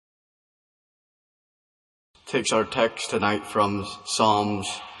takes our text tonight from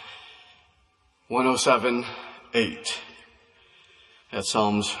Psalms 107:8. That's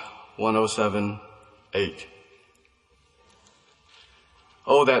Psalms 107:8.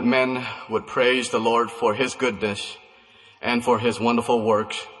 Oh, that men would praise the Lord for his goodness and for his wonderful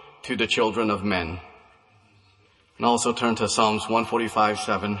works to the children of men. And also turn to Psalms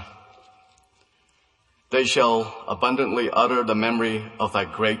 145:7. They shall abundantly utter the memory of thy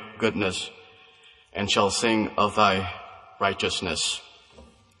great goodness and shall sing of thy righteousness.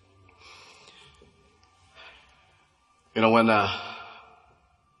 You know, when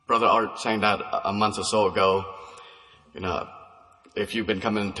Brother Art sang that a month or so ago, you know, if you've been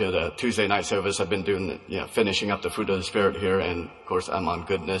coming to the Tuesday night service, I've been doing, finishing up the fruit of the Spirit here, and of course I'm on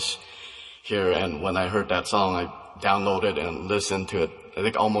goodness here. And when I heard that song, I downloaded and listened to it, I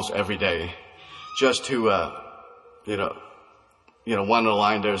think almost every day, just to, one of the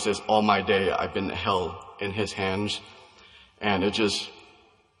line there says, all my day I've been held in his hands. And it just,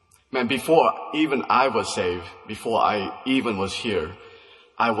 man, before even I was saved, before I even was here,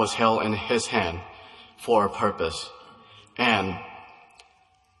 I was held in his hand for a purpose. And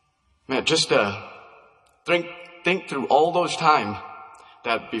man, just think through all those time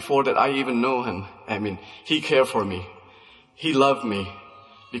that before that I even know him. I mean, he cared for me. He loved me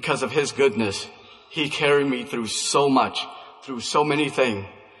because of his goodness. He carried me through so much, through so many things.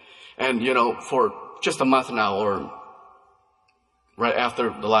 And, for just a month now, or right after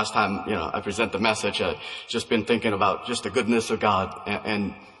the last time, I present the message, I've just been thinking about just the goodness of God.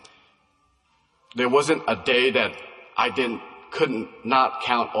 And there wasn't a day that I couldn't not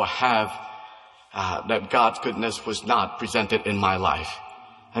count or have that God's goodness was not presented in my life.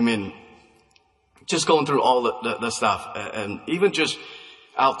 I mean, just going through all the stuff, and even just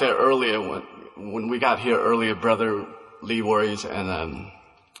out there earlier when we got here earlier, Brother Lee Worries and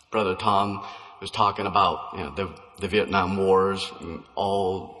Brother Tom was talking about the Vietnam Wars and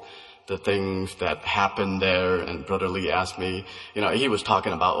all the things that happened there. And Brother Lee asked me, he was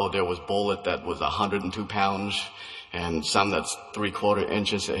talking about, there was bullet that was 102 pounds. And some that's 3/4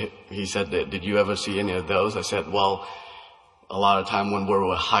 inches. He said, did you ever see any of those? I said, well, a lot of time when we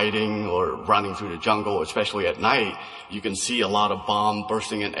were hiding or running through the jungle, especially at night, you can see a lot of bomb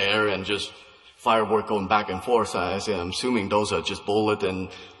bursting in air and just firework going back and forth. I said, I'm assuming those are just bullets and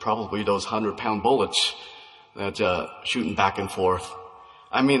probably those 100-pound bullets that shooting back and forth.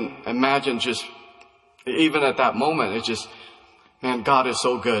 I mean, imagine just, even at that moment, it's just, man, God is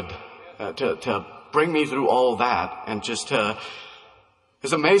so good to bring me through all that. And just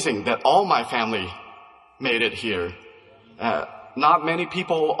it's amazing that all my family made it here. Not many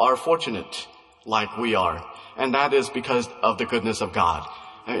people are fortunate like we are. And that is because of the goodness of God.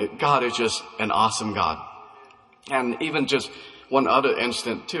 God is just an awesome God. And even just one other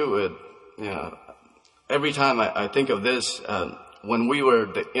instant too, every time I think of this, when we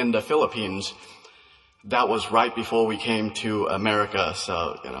were in the Philippines, that was right before we came to America.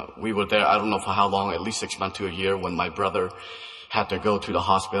 So, we were there, I don't know for how long, at least 6 months to a year, when my brother had to go to the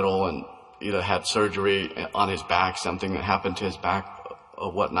hospital and either had surgery on his back, something that happened to his back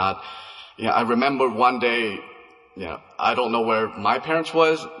or whatnot. I remember one day, I don't know where my parents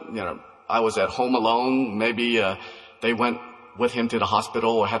was. I was at home alone. Maybe, they went with him to the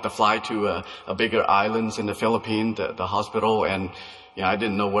hospital or had to fly to a bigger islands in the Philippines, the hospital. And, I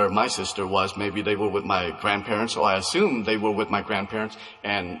didn't know where my sister was. Maybe they were with my grandparents, or I assumed they were with my grandparents.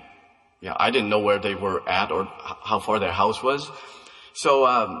 And, I didn't know where they were at or how far their house was. So,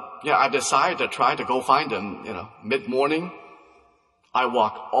 I decided to try to go find them, mid-morning. I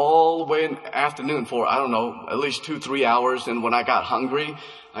walked all the way in the afternoon for, I don't know, at least 2-3 hours. And when I got hungry,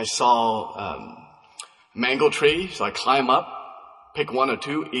 I saw mango tree. So I climb up, pick one or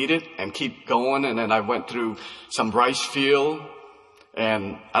two, eat it, and keep going. And then I went through some rice field.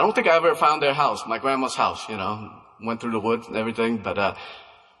 And I don't think I ever found their house, my grandma's house, went through the woods and everything. But,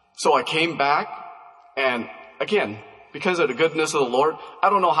 so I came back, and again, because of the goodness of the Lord, I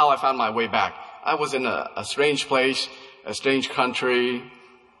don't know how I found my way back. I was in a strange place, a strange country.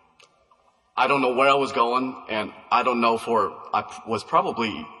 I don't know where I was going, and I don't know I was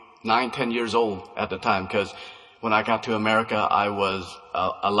probably 9-10 years old at the time, because when I got to America, I was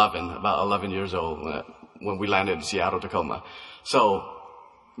about 11 years old when we landed in Seattle, Tacoma. So,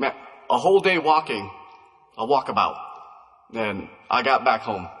 man, a whole day walking, a walkabout. And I got back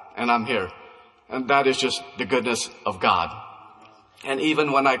home, and I'm here. And that is just the goodness of God. And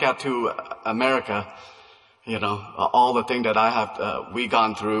even when I got to America, all the things that I have, we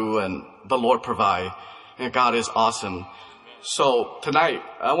gone through, and the Lord provide. And God is awesome. So tonight,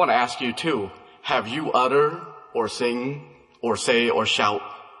 I want to ask you too, have you utter or sing or say or shout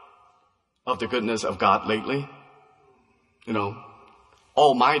of the goodness of God lately? You know,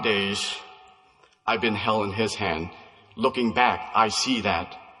 all my days, I've been held in his hand. Looking back, I see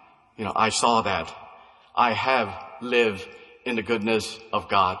that. You know, I saw that. I have lived in the goodness of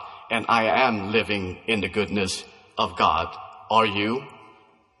God, and I am living in the goodness of God. Are you?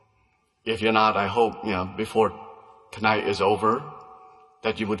 If you're not, I hope, before tonight is over,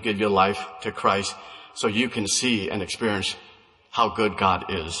 that you would give your life to Christ so you can see and experience how good God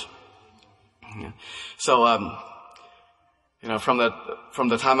is. Yeah. So, from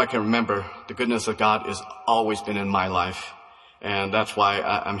the time I can remember, the goodness of God has always been in my life. And that's why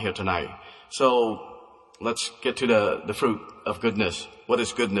I'm here tonight. So let's get to the fruit of goodness. What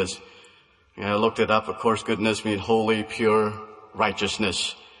is goodness? I looked it up. Of course, goodness means holy, pure,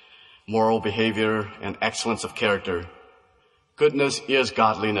 righteousness, moral behavior, and excellence of character. Goodness is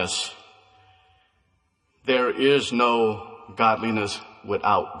godliness. There is no godliness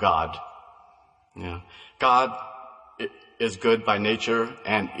without God. Yeah. God is good by nature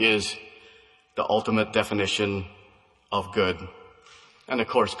and is the ultimate definition of good. And of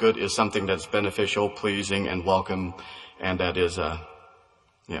course, good is something that's beneficial, pleasing, and welcome, and that is,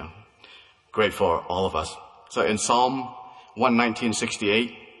 great for all of us. So in Psalm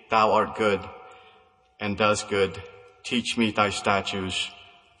 119:68, thou art good and does good. Teach me thy statutes.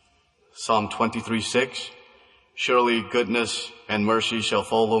 Psalm 23:6, surely goodness and mercy shall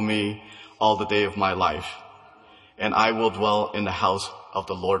follow me all the day of my life, and I will dwell in the house of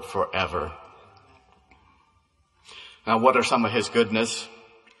the Lord forever. Now, what are some of his goodness?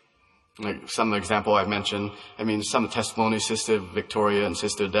 Like some example I mentioned. Some testimonies, Sister Victoria and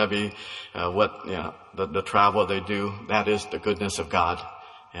Sister Debbie, the travel they do, that is the goodness of God.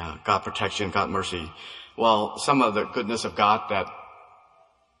 Yeah, God protection, God mercy. Well, some of the goodness of God that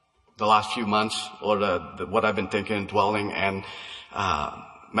the last few months, or what I've been thinking, dwelling, and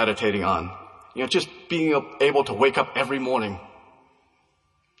meditating on, just being able to wake up every morning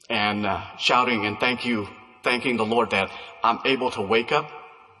and shouting and thanking the Lord that I'm able to wake up,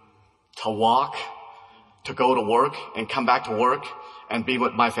 to walk, to go to work, and come back to work, and be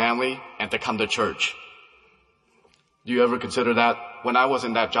with my family, and to come to church. Do you ever consider that? When I was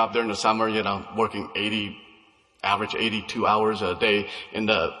in that job during the summer, working average 82 hours a day in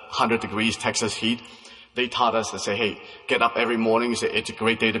the 100 degrees Texas heat, they taught us to say, hey, get up every morning and say, it's a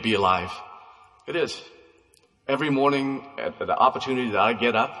great day to be alive. It is. Every morning, at the opportunity that I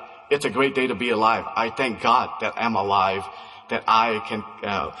get up, it's a great day to be alive. I thank God that I'm alive, that I can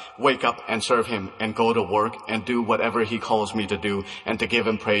wake up and serve him and go to work and do whatever he calls me to do, and to give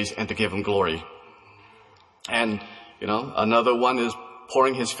him praise and to give him glory. And, another one is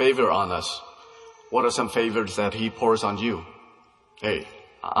pouring his favor on us. What are some favors that he pours on you? Hey,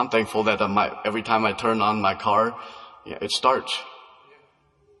 I'm thankful that every time I turn on my car, it starts.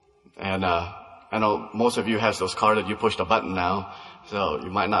 And I know most of you has those cars that you push the button now, so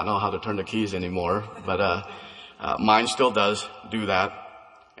you might not know how to turn the keys anymore. But mine still does do that,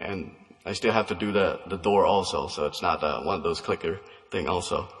 and I still have to do the door also. So it's not one of those clicker thing.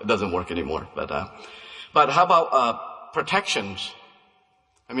 Also, it doesn't work anymore. But how about protections?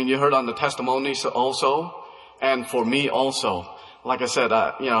 You heard on the testimonies also, and for me also. Like I said,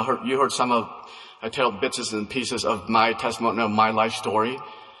 you heard I tell bits and pieces of my testimony, of my life story.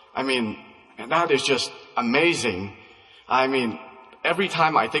 And that is just amazing. Every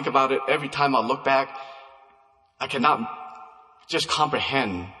time I think about it, every time I look back, I cannot just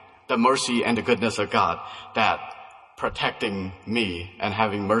comprehend the mercy and the goodness of God that protecting me and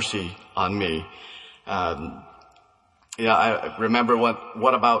having mercy on me. I remember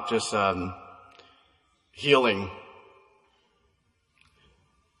what about just healing?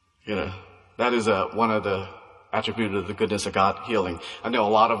 That is one of the attributes of the goodness of God, healing. I know a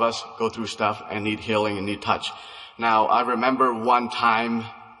lot of us go through stuff and need healing and need touch. Now, I remember one time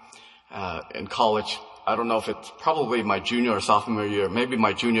in college, I don't know if it's probably my junior or sophomore year, maybe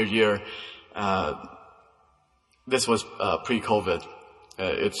my junior year. This was pre-COVID.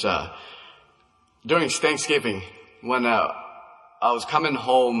 It's during Thanksgiving when I was coming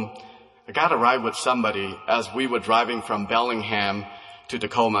home. I got a ride with somebody as we were driving from Bellingham to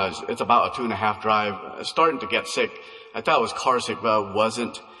Tacoma. It's about a 2.5 drive. I was starting to get sick. I thought I was car sick, but I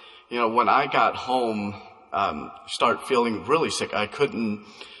wasn't. When I got home, start feeling really sick. I couldn't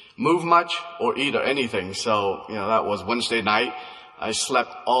move much or eat or anything. So, that was Wednesday night. I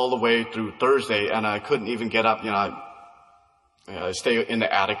slept all the way through Thursday, and I couldn't even get up. I stayed in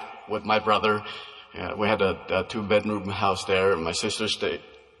the attic with my brother. We had a 2-bedroom house there. And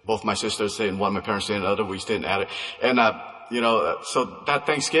both my sisters stayed in one, my parents stayed in the other. We stayed in the attic. And, so that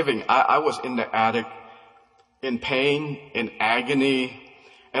Thanksgiving, I was in the attic in pain, in agony,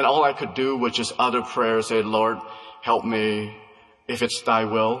 And all I could do was just utter prayers, say, Lord, help me. If it's thy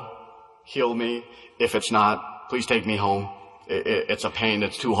will, heal me. If it's not, please take me home. It's a pain.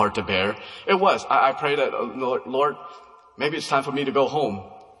 It's too hard to bear. It was. I prayed that, Lord, maybe it's time for me to go home.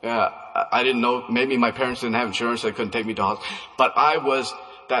 I didn't know. Maybe my parents didn't have insurance. They couldn't take me to hospital. But I was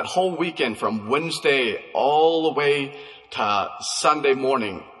that whole weekend from Wednesday all the way to Sunday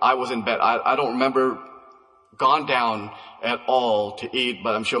morning. I was in bed. I don't remember gone down at all to eat,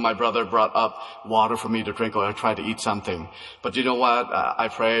 but I'm sure my brother brought up water for me to drink, or I tried to eat something. But you know what? I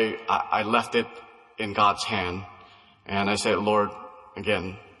pray. I left it in God's hand. And I said, Lord,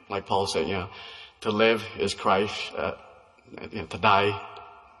 again, like Paul said, to live is Christ, to die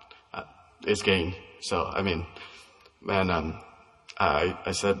is gain. So, I mean,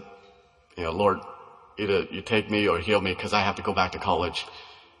 I said, Lord, either you take me or heal me, because I have to go back to college,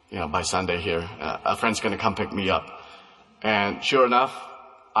 by Sunday here. A friend's going to come pick me up. And sure enough,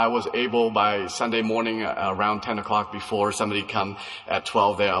 I was able by Sunday morning around 10 o'clock, before somebody come at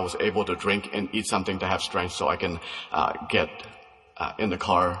 12 there, I was able to drink and eat something to have strength so I can get in the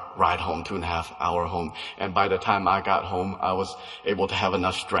car, ride home, 2.5 hour home. And by the time I got home, I was able to have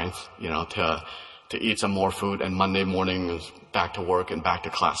enough strength, to eat some more food. And Monday morning was back to work and back to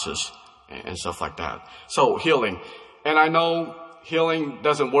classes and stuff like that. So healing. And I know healing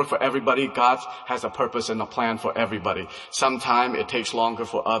doesn't work for everybody. God has a purpose and a plan for everybody. Sometimes it takes longer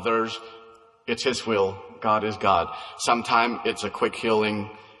for others. It's His will. God is God. Sometimes it's a quick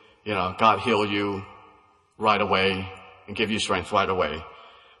healing. God heal you right away and give you strength right away.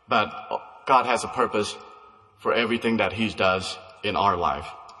 But God has a purpose for everything that He does in our life.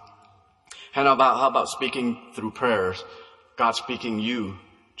 And how about speaking through prayers? God speaking you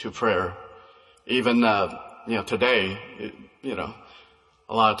to prayer. Even, today,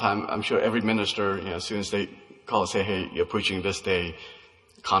 a lot of time, I'm sure every minister, as soon as they call and say, hey, you're preaching this day,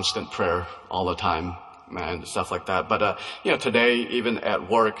 constant prayer all the time, and stuff like that. But, today, even at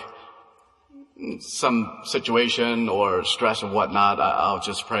work, some situation or stress or whatnot, I was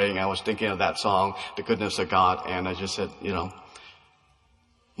just praying. I was thinking of that song, The Goodness of God. And I just said,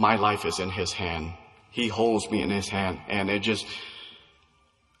 my life is in His hand. He holds me in His hand. And it just,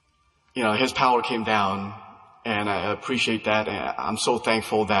 His power came down. And I appreciate that. And I'm so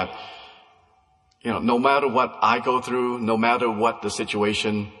thankful that, no matter what I go through, no matter what the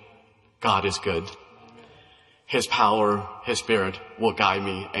situation, God is good. His power, His Spirit will guide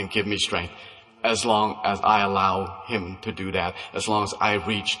me and give me strength, as long as I allow Him to do that, as long as I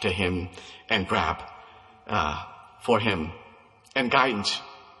reach to Him and grab for Him. And guidance.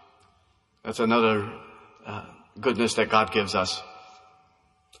 That's another goodness that God gives us.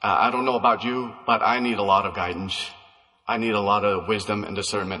 I don't know about you, but I need a lot of guidance. I need a lot of wisdom and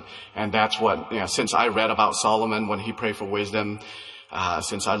discernment. And that's what, since I read about Solomon when he prayed for wisdom,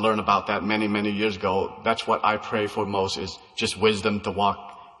 since I learned about that many, many years ago, that's what I pray for most, is just wisdom to walk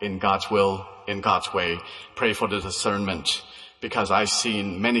in God's will, in God's way. Pray for the discernment, because I've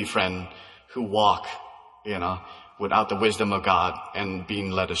seen many friends who walk, without the wisdom of God and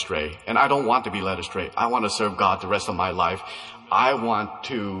being led astray. And I don't want to be led astray. I want to serve God the rest of my life. I want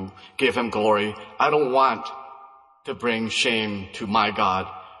to give Him glory. I don't want to bring shame to my God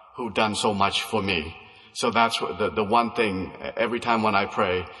who done so much for me. So that's the one thing. Every time when I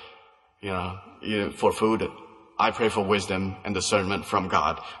pray, for food, I pray for wisdom and discernment from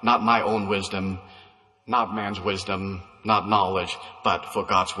God. Not my own wisdom, not man's wisdom, not knowledge, but for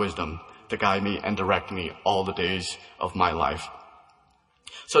God's wisdom to guide me and direct me all the days of my life.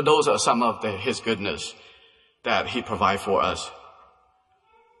 So those are some of His goodness that He provides for us.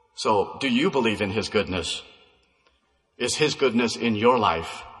 So do you believe in His goodness? Is His goodness in your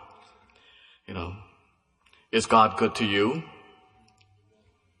life? Is God good to you?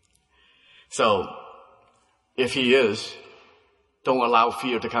 So if He is, don't allow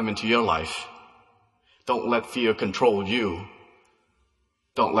fear to come into your life. Don't let fear control you.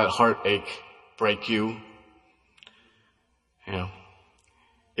 Don't let heartache break you.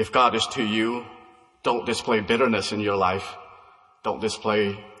 If God is to you, don't display bitterness in your life. Don't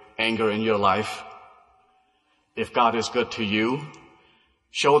display anger in your life. If God is good to you,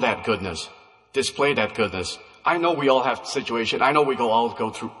 show that goodness. Display that goodness. I know we all have situations. I know we all go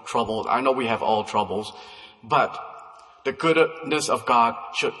through trouble. I know we have all troubles. But the goodness of God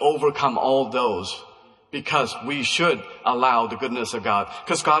should overcome all those, because we should allow the goodness of God.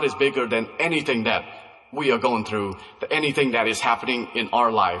 Because God is bigger than anything that we are going through, anything that is happening in our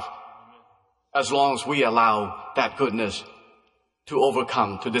life. As long as we allow that goodness to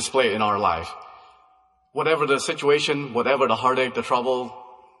overcome, to display in our life. Whatever the situation, whatever the heartache, the trouble,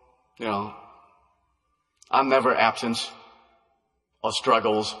 I'm never absent. or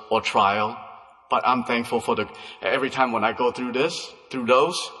struggles or trial. But I'm thankful for every time when I go through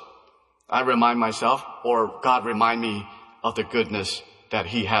those, I remind myself, or God remind me of the goodness that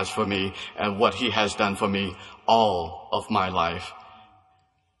He has for me and what He has done for me all of my life.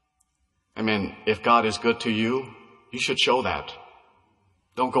 I mean, if God is good to you, you should show that.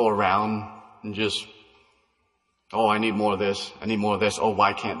 Don't go around and just, oh, I need more of this. I need more of this. Oh,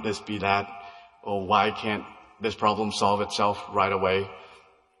 why can't this be that? Oh, why can't this problem solve itself right away?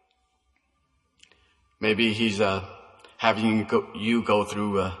 Maybe He's having you go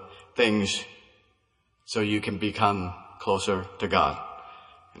through things so you can become closer to God.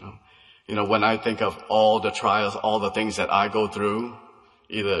 You know, when I think of all the trials, all the things that I go through,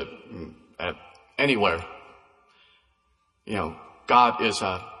 either at anywhere, God is,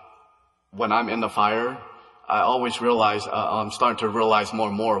 when I'm in the fire, I always realize, I'm starting to realize more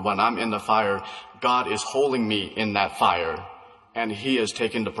and more when I'm in the fire, God is holding me in that fire and He is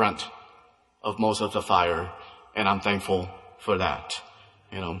taking the brunt of most of the fire. And I'm thankful for that,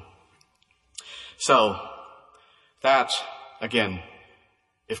 So that, again,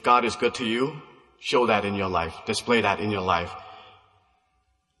 if God is good to you, show that in your life, display that in your life.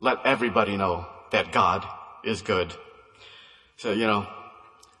 Let everybody know that God is good. So,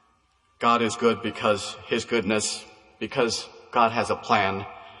 God is good because His goodness, because God has a plan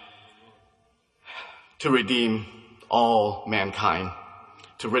to redeem all mankind,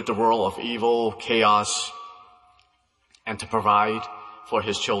 to rid the world of evil, chaos, and to provide for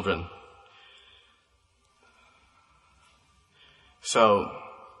His children. So,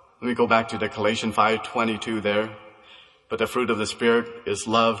 let me go back to the Galatians 5:22 there. But the fruit of the Spirit is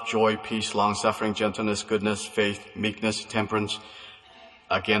love, joy, peace, long-suffering, gentleness, goodness, faith, meekness, temperance.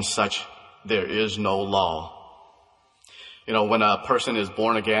 Against such, there is no law. When a person is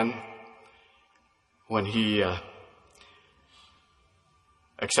born again, when he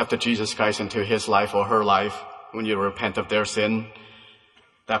accepted Jesus Christ into his life or her life, when you repent of their sin,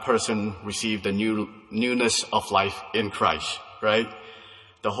 that person received the newness of life in Christ, right?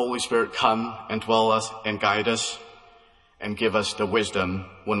 The Holy Spirit come and dwell us and guide us and give us the wisdom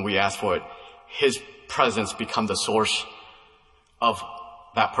when we ask for it. His presence become the source of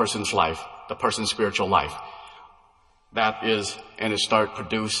that person's life, the person's spiritual life. That is, and it start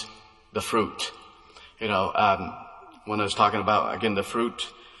produce the fruit. When I was talking about, again, the fruit,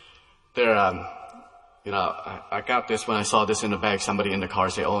 there, I got this when I saw this in the bag. Somebody in the car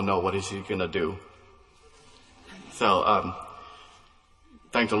say, oh no, what is he gonna do? So,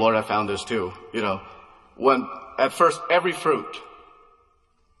 thank the Lord I found this too. When, at first, every fruit,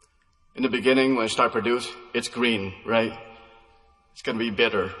 in the beginning, when it start produce, it's green, right? It's going to be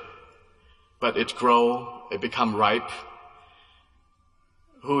bitter. But it grow, it become ripe.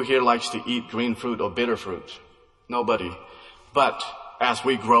 Who here likes to eat green fruit or bitter fruit? Nobody. But as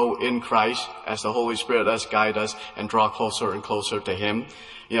we grow in Christ, as the Holy Spirit does guide us and draw closer and closer to Him,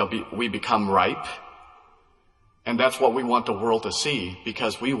 we become ripe. And that's what we want the world to see,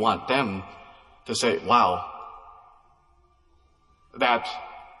 because we want them to say, wow, that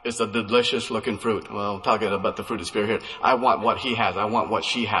is a delicious looking fruit. Well, I'm talking about the fruit of the Spirit here. I want what he has. I want what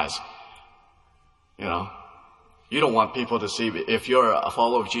she has. You don't want people to see, if you're a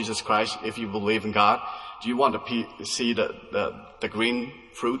follower of Jesus Christ, if you believe in God, do you want to see the green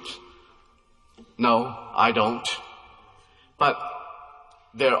fruit? No, I don't. But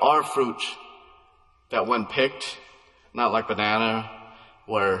there are fruits that when picked, not like banana,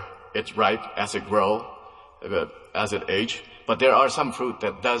 where it's ripe as it grow, as it age, but there are some fruit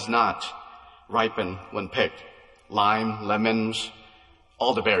that does not ripen when picked. Lime, lemons,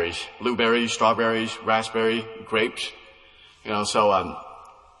 all the berries, blueberries, strawberries, raspberry, grapes.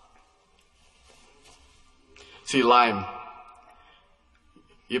 See, lime,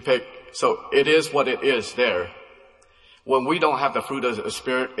 you pick, so it is what it is there. When we don't have the fruit of the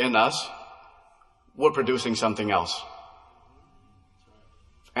Spirit in us, we're producing something else.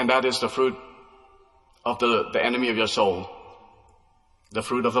 And that is the fruit of the enemy of your soul. The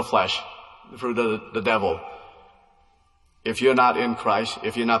fruit of the flesh, the fruit of the devil. If you're not in Christ,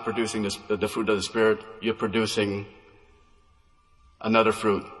 if you're not producing the fruit of the Spirit, you're producing another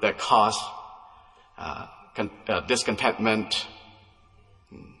fruit that causes discontentment,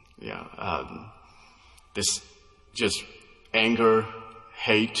 this just anger,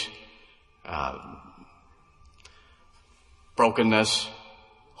 hate, brokenness,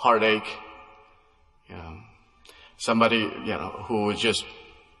 heartache. Somebody, who would just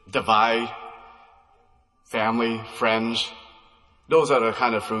divide family, friends. Those are the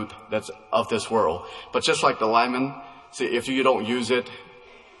kind of fruit that's of this world. But just like the lemon, see, if you don't use it,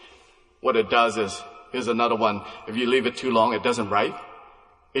 what it does is here's another one. If you leave it too long, it doesn't ripe.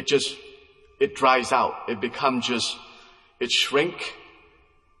 It dries out. It shrink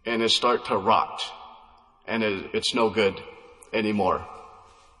and it start to rot. And it's no good anymore.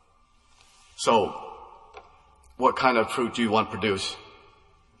 So, what kind of fruit do you want to produce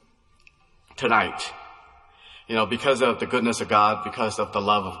tonight? Because of the goodness of God, because of the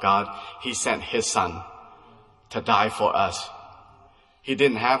love of God, He sent His Son to die for us. He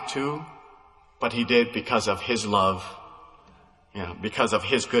didn't have to, but He did because of His love, because of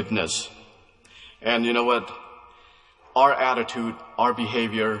His goodness. And you know what? Our attitude, our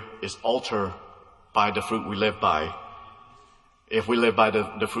behavior is altered by the fruit we live by. If we live by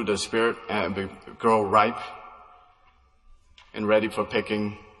the fruit of the Spirit and we grow ripe and ready for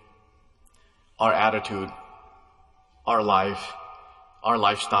picking, our attitude, our life, our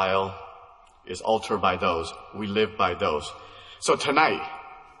lifestyle is altered by those. We live by those. So tonight,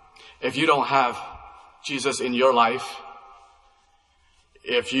 if you don't have Jesus in your life,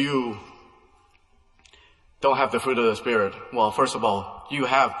 if you don't have the fruit of the Spirit, well, first of all, you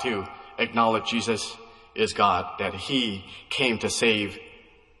have to acknowledge Jesus is God, that He came to save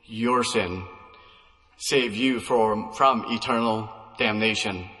your sin, save you from eternal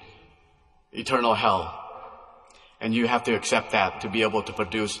damnation, eternal hell. And you have to accept that to be able to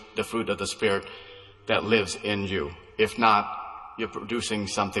produce the fruit of the Spirit that lives in you. If not, you're producing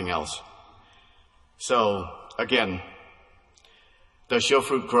something else. So, again, does your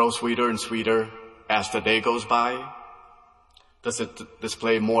fruit grow sweeter and sweeter as the day goes by? Does it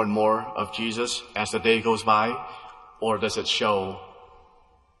display more and more of Jesus as the day goes by? Or does it show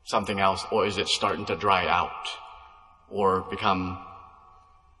something else? Or is it starting to dry out? Or become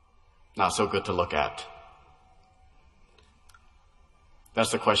not so good to look at?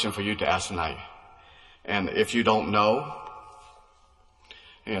 That's the question for you to ask tonight. And if you don't know,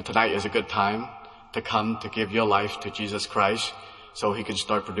 tonight is a good time to come to give your life to Jesus Christ, so He can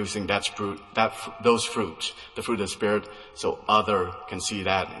start producing those fruits, the fruit of the Spirit, so other can see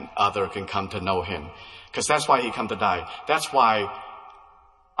that and other can come to know Him. Because that's why He come to die. That's why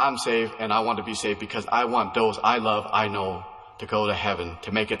I'm saved and I want to be saved, because I want those I love, I know, to go to heaven,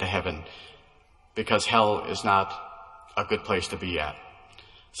 to make it to heaven. Because hell is not a good place to be at.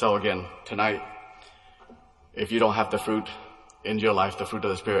 So again, tonight, if you don't have the fruit in your life, the fruit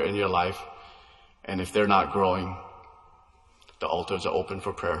of the Spirit in your life, and if they're not growing, the altars are open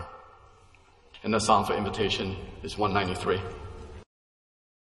for prayer. And the song for invitation is 193.